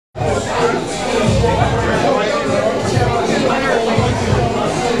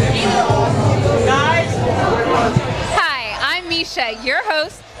Pacha, your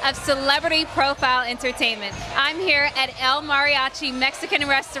host of Celebrity Profile Entertainment. I'm here at El Mariachi Mexican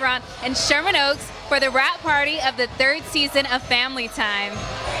restaurant in Sherman Oaks for the wrap party of the 3rd season of Family Time.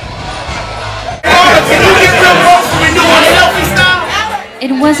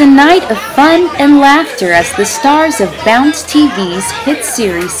 It was a night of fun and laughter as the stars of Bounce TV's hit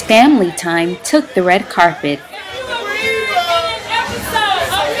series Family Time took the red carpet.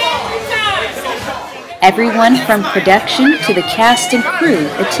 Everyone from production to the cast and crew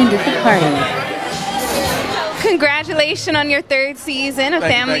attended the party. Congratulations on your 3rd season of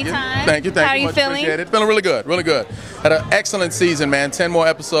Family Time. Thank you. How are you feeling? Appreciate it. Feeling really good, really good. Had an excellent season, man. 10 more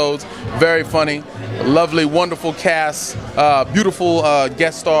episodes, very funny, lovely, wonderful cast, beautiful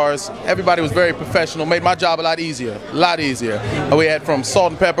guest stars. Everybody was very professional, made my job a lot easier, We had from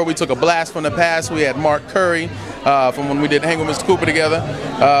Salt and Pepper, we took a blast from the past. We had Mark Curry from when we did Hang with Mr. Cooper together,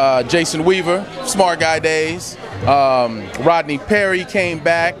 Jason Weaver, Smart Guy Days, Rodney Perry came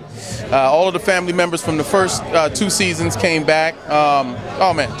back. All of the family members from the first 2 seasons came back.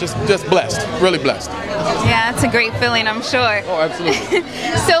 Oh man, just blessed, really blessed. Yeah, it's a great feeling, I'm sure. Oh, absolutely.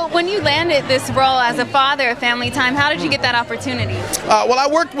 So when you landed this role as a father of Family Time, how did you get that opportunity? Well, I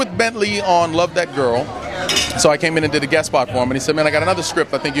worked with Bentley on Love That Girl. So I came in and did a guest spot for him, and he said, man, I got another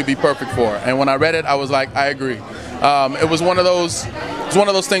script I think you'd be perfect for. And when I read it, I was like, I agree. It was one of those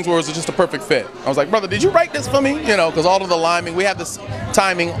things where it was just a perfect fit. I was like, brother, did you write this for me? You know, because all of the liming, we have this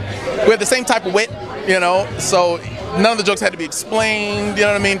timing, we have the same type of wit, you know, so none of the jokes had to be explained, you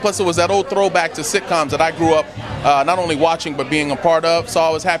know what I mean? Plus it was that old throwback to sitcoms that I grew up not only watching but being a part of, so I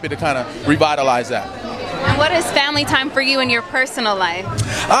was happy to kind of revitalize that. And what is Family Time for you in your personal life?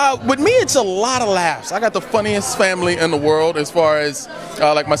 With me, it's a lot of laughs. I got the funniest family in the world as far as,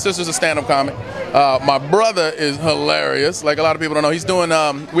 like my sister's a stand-up comic. My brother is hilarious. Like a lot of people don't know, he's doing,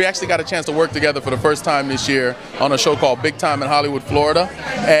 we actually got a chance to work together for the first time this year on a show called Big Time in Hollywood, Florida.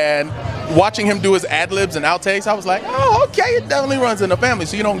 And watching him do his ad-libs and outtakes, I was like, oh, okay, it definitely runs in the family,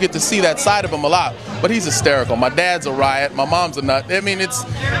 so you don't get to see that side of him a lot. But he's hysterical. My dad's a riot. My mom's a nut. I mean,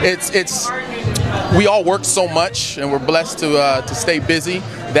 we all work so much, and we're blessed to stay busy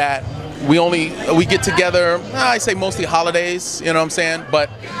that we get together, I say mostly holidays, you know what I'm saying? But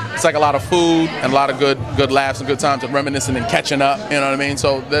it's like a lot of food and a lot of good laughs and good times and reminiscing and catching up, you know what I mean?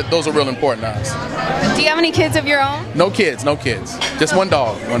 So those are real important to us. Do you have any kids of your own? No kids. Just one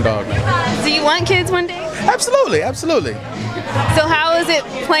dog, man. Do you want kids one day? Absolutely. So how is it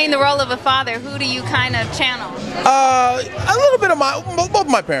playing the role of a father? Who do you kind of channel? A little bit of both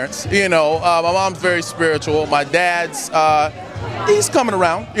my parents, you know. My mom's very spiritual. My dad's, he's coming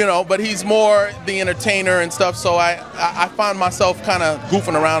around, you know, but he's more the entertainer and stuff, so I find myself kind of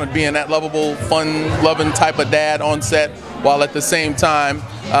goofing around and being that lovable, fun-loving type of dad on set, while at the same time,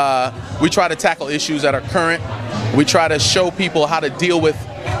 we try to tackle issues that are current. We try to show people how to deal with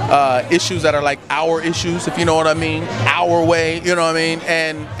issues that are like our issues, if you know what I mean, our way, you know what I mean,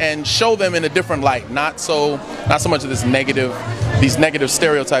 and show them in a different light, not so much of these negative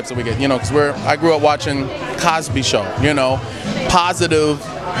stereotypes that we get, you know, because I grew up watching Cosby Show, you know, positive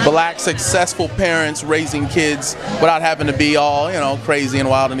black successful parents raising kids without having to be all, you know, crazy and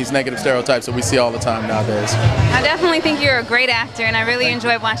wild and these negative stereotypes that we see all the time nowadays. I definitely think you're a great actor, and I really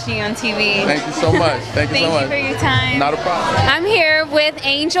enjoy watching you on TV. Thank you so much. Thank you so much. Thank you for your time. Not a problem. I'm here with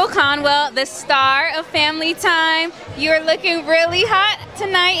Angell Conwell, the star of Family Time. You're looking really hot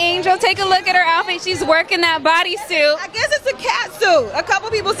tonight, Angell. Take a look at her outfit. She's working that bodysuit. I guess it's a cat suit. A couple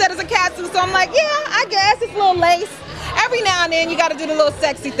people said it's a cat suit, so I'm like, yeah, I guess it's a little lace. Every now and then you got to do the little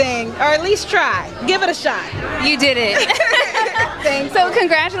sexy thing, or at least try. Give it a shot. You did it. Thanks. So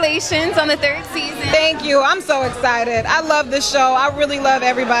congratulations on the 3rd season. Thank you. I'm so excited. I love this show. I really love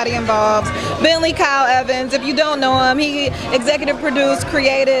everybody involved. Bentley Kyle Evans, if you don't know him, he executive produced,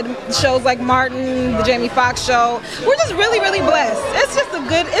 created shows like Martin, the Jamie Foxx show. We're just really, really blessed. It's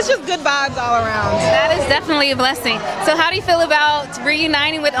just good vibes all around. That is definitely a blessing. So how do you feel about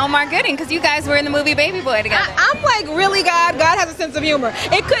reuniting with Omar Gooding? Because you guys were in the movie Baby Boy together. I'm like, really, God has a sense of humor.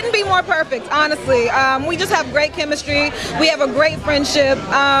 It couldn't be more perfect, honestly. We just have great chemistry. We have a great friendship.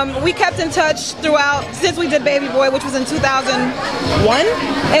 We kept in touch throughout since we did Baby Boy, which was in 2001,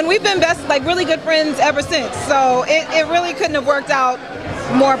 and we've been really good friends ever since. So it really couldn't have worked out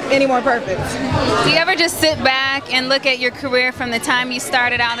any more perfect. Do you ever just sit back and look at your career from the time you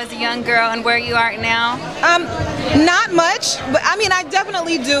started out as a young girl and where you are now? Not much, but I mean, I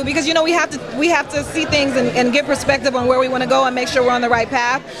definitely do, because you know we have to see things and get perspective on where we want to go and make sure we're on the right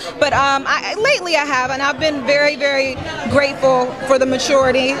path. But lately I have, and I've been very, very grateful for the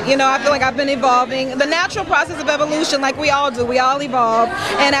maturity. You know, I feel like I've been evolving. The natural process of evolution, like we all do, we all evolve.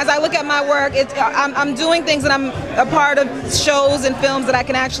 And as I look at my work, I'm doing things and I'm a part of shows and films that I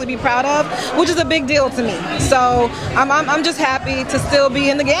can actually be proud of, which is a big deal to me. So I'm just happy to still be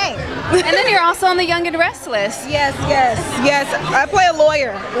in the game. And then you're also on The Young and the Restless. Yes. I play a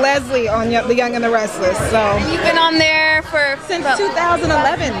lawyer, Leslie, on The Young and the Restless. So you've been on there since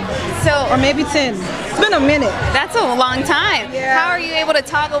 2011, or maybe 10. It's been a minute. That's a long time. Yeah. How are you able to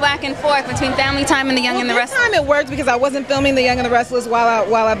toggle back and forth between Family Time and The Young and the Restless? This time it worked because I wasn't filming The Young and the Restless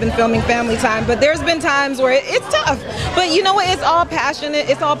while I've been filming Family Time. But there's been times where it's tough. But you know what? It's all passionate.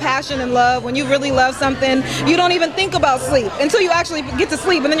 It's all passion and love. When you really love something, you don't even think about sleep until you actually get to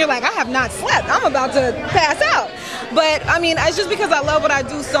sleep, and then you're like, I have not slept. I'm about to pass out. But I mean, it's just because I love what I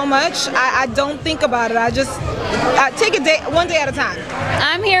do so much. I don't think about it. I take it one day at a time.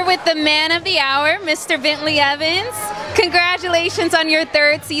 I'm here with the man of the hour, Mr. Bentley Evans. Congratulations on your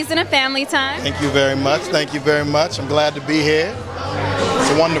 3rd season of Family Time. Thank you very much. Thank you very much. I'm glad to be here. It's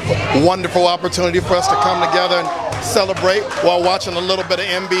a wonderful opportunity for us to come together and celebrate while watching a little bit of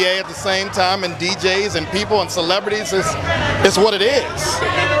NBA at the same time, and DJs and people and celebrities. It's what it is.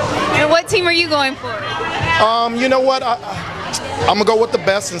 And what team are you going for? You know what? I'm gonna go with the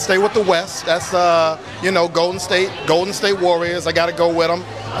best and stay with the West. That's Golden State Warriors. I got to go with them.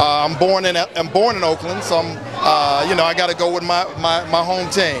 I'm born in Oakland, so I got to go with my home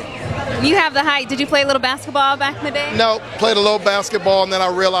team. You have the height. Did you play a little basketball back in the day? No, played a little basketball, and then I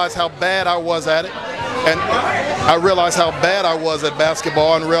realized how bad I was at it. And I realized how bad I was at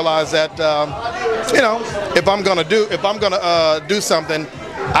basketball, and realized that if I'm gonna do something,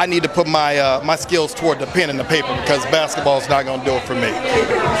 I need to put my skills toward the pen and the paper, because basketball is not going to do it for me.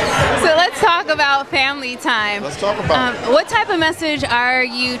 So let's talk about Family Time. Let's talk about it. What type of message are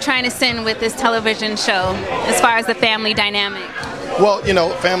you trying to send with this television show as far as the family dynamic? Well,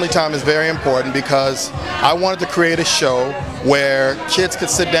 Family Time is very important because I wanted to create a show where kids could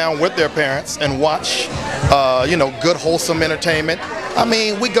sit down with their parents and watch, good, wholesome entertainment. I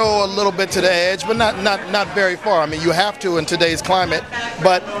mean, we go a little bit to the edge, but not very far. I mean, you have to in today's climate.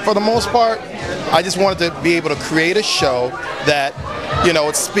 But for the most part, I just wanted to be able to create a show that,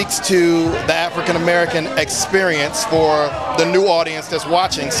 it speaks to the African-American experience for the new audience that's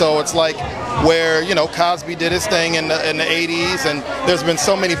watching. So it's like where, Cosby did his thing in the 80s, and there's been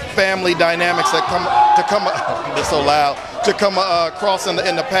so many family dynamics that they're so loud, to come across in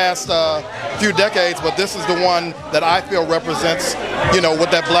the past few decades, but this is the one that I feel represents,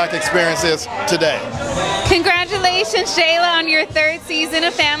 what that black experience is today. Congratulations, Jayla, on your 3rd season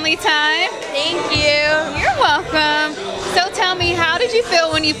of Family Time. Thank you. You're welcome. So tell me, how did you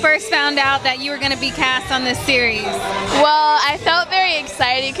feel when you first found out that you were going to be cast on this series? Well, I felt very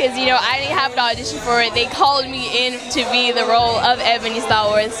excited because, I didn't have an audition for it. They called me in to be the role of Ebony Star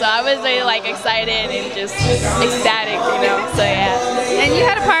Wars, so I was really excited and just ecstatic, so yeah. And you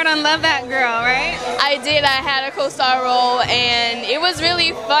had a part on Love That Girl, right? I did. I had a co-star role, and it was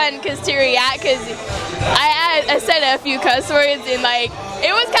really fun to react, because I said a few cuss words, and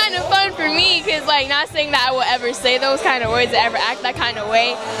it was kind of fun for me, because not saying that I will ever say those kind of words or ever act that kind of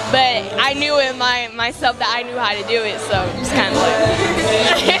way, but I knew in myself that I knew how to do it, so just kind of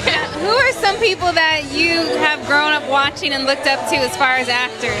Who are some people that you have grown up watching and looked up to as far as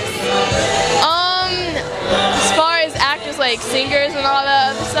actors? As far as actors, singers and all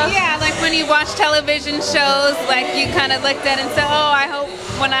that other stuff? Yeah, when you watch television shows, you kind of looked at it and said, oh, I hope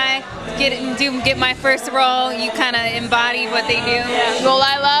when I get my first role, you kind of embodied what they do. Yeah. Well,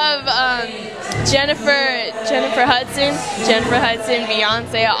 I love Jennifer Hudson,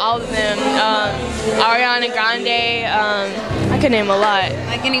 Beyonce, all of them, Ariana Grande, I can name a lot.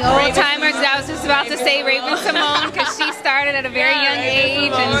 Like any old timers, I was just about to say Raven Simone, because she started at a very young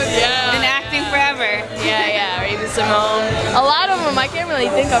age and been acting forever. Yeah, Raven Simone. A lot of them I can't really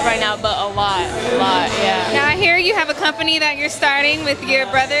think of right now, but a lot, yeah. Now I hear you have a company that you're starting with your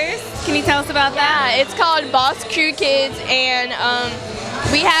brothers. Can you tell us about that? Yeah, it's called Boss Crew Kids, and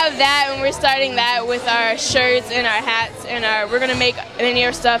we have that, and we're starting that with our shirts and our hats and we're gonna make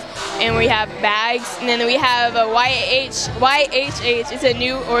linear stuff, and we have bags, and then we have a YHH. It's a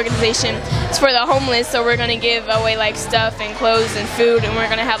new organization. It's for the homeless, so we're gonna give away like stuff and clothes and food, and we're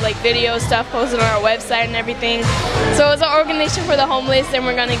gonna have like video stuff posted on our website and everything. So it's an organization for the homeless, and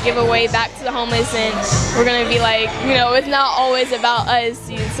we're gonna give away back to the homeless, and we're gonna be like, you know, it's not always about us,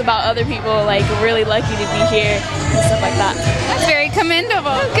 it's about other people. Like, we're really lucky to be here and stuff like that. That's very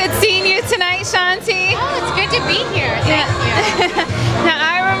commendable. Good seeing you tonight, Shanti. Oh, it's good to be here. Thank you. Now,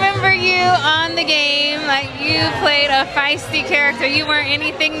 I remember you on the game, like you played a feisty character. You weren't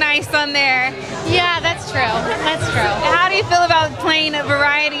anything nice on there. Yeah, that's true. That's true. How do you feel about playing a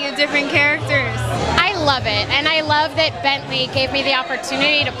variety of different characters? I love it, and I love that Bentley gave me the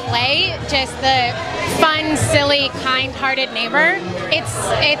opportunity to play just the fun, silly, kind-hearted neighbor.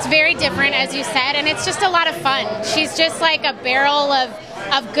 It's very different, as you said, and it's just a lot of fun. She's just like a barrel of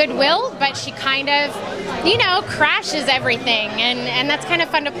goodwill, but she kind of, you know, crashes everything, and that's kind of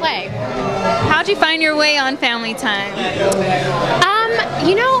fun to play. How'd you find your way on Family Time?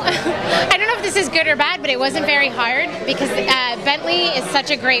 You know, I don't know if this is good or bad, but it wasn't very hard because Bentley is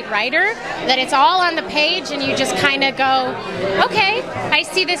such a great writer that it's all on the page, and you just kind of go, okay, I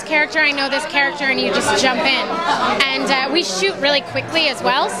see this character, I know this character, and you just jump in. And we shoot really quickly as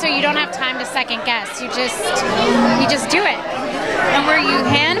well, so you don't have time to second guess. You just do it. And were you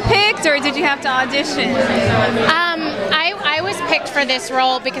handpicked, or did you have to audition? I was picked for this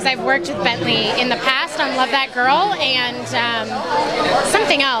role because I've worked with Bentley in the past on Love That Girl and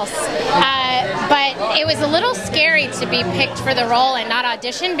something else. But it was a little scary to be picked for the role and not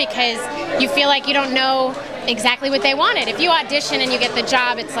audition because you feel like you don't know exactly what they wanted. If you audition and you get the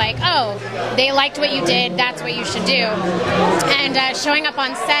job, it's like, oh, they liked what you did, that's what you should do. And showing up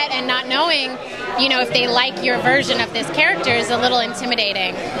on set and not knowing, you know, if they like your version of this character is a little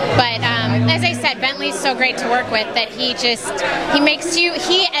intimidating. But as I said, Bentley's so great to work with that he makes you,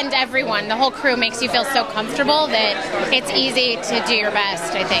 he and everyone, the whole crew makes you feel so comfortable that it's easy to do your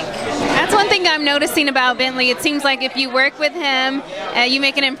best, I think. That's one thing I'm noticing about Bentley. It seems like if you work with him, you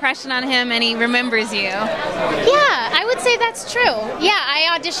make an impression on him and he remembers you. Yeah, I would say that's true. Yeah,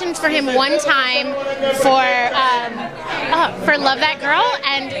 I auditioned for him one time for Love That Girl,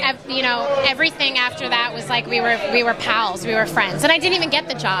 and you know, everything after that was like we were pals, we were friends, and I didn't even get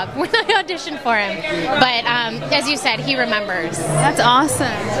the job when I auditioned for him. But as you said, he remembers. That's awesome.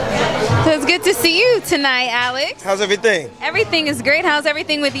 So it's good to see you tonight, Alex. How's everything? Everything is great. How's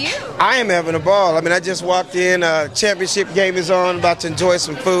everything with you? I am having a ball. I mean, I just walked in. Championship game is on. About to enjoy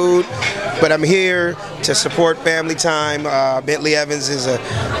some food, but I'm here to support Family Time. Bentley Evans is a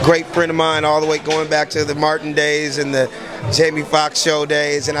great friend of mine, all the way going back to the Martin days and the Jamie Foxx show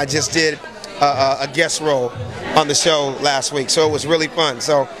days, and I just did a guest role on the show last week, so it was really fun.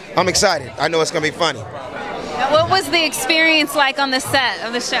 So I'm excited. I know it's going to be funny. What was the experience like on the set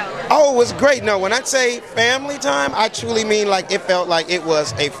of the show? Oh, it was great. No, when I say Family Time, I truly mean like it felt like it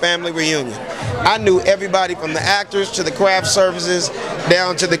was a family reunion. I knew everybody from the actors to the craft services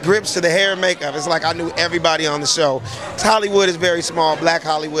down to the grips to the hair and makeup. It's like I knew everybody on the show. Hollywood is very small. Black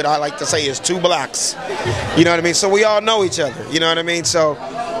Hollywood, I like to say, is 2 blocks. You know what I mean? So we all know each other. You know what I mean? So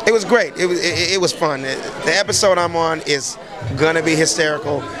it was great. It was fun. The episode I'm on is gonna be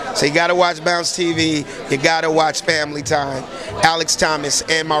hysterical. So you gotta watch Bounce TV. You gotta watch Family Time. Alex Thomas,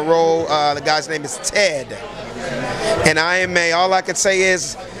 and my role, the guy's name is Ted. And all I could say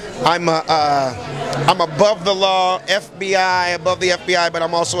is I'm above the law, FBI, above the FBI, but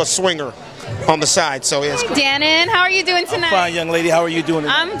I'm also a swinger on the side. So yes. Hi, Dannon. How are you doing tonight? I'm fine, young lady. How are you doing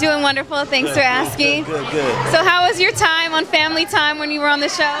tonight? I'm doing wonderful. Thanks for asking. Good. So how was your time on Family Time when you were on the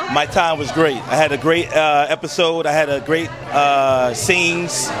show? My time was great. I had a great episode. I had a great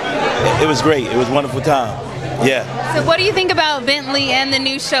scenes. It was great. It was a wonderful time. Yeah. So what do you think about Bentley and the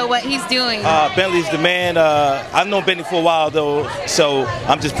new show, what he's doing? Bentley's the man. I've known Bentley for a while, though, so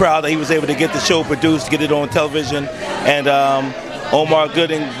I'm just proud that he was able to get the show produced, get it on television, and Omar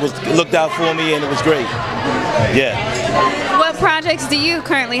Gooding looked out for me, and it was great. Yeah. What projects do you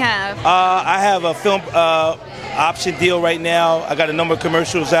currently have? I have a film option deal right now. I got a number of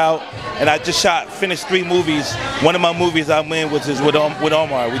commercials out, and I just finished 3 movies. One of my movies I'm in was with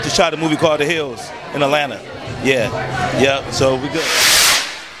Omar. We just shot a movie called The Hills in Atlanta. Yeah, so we good.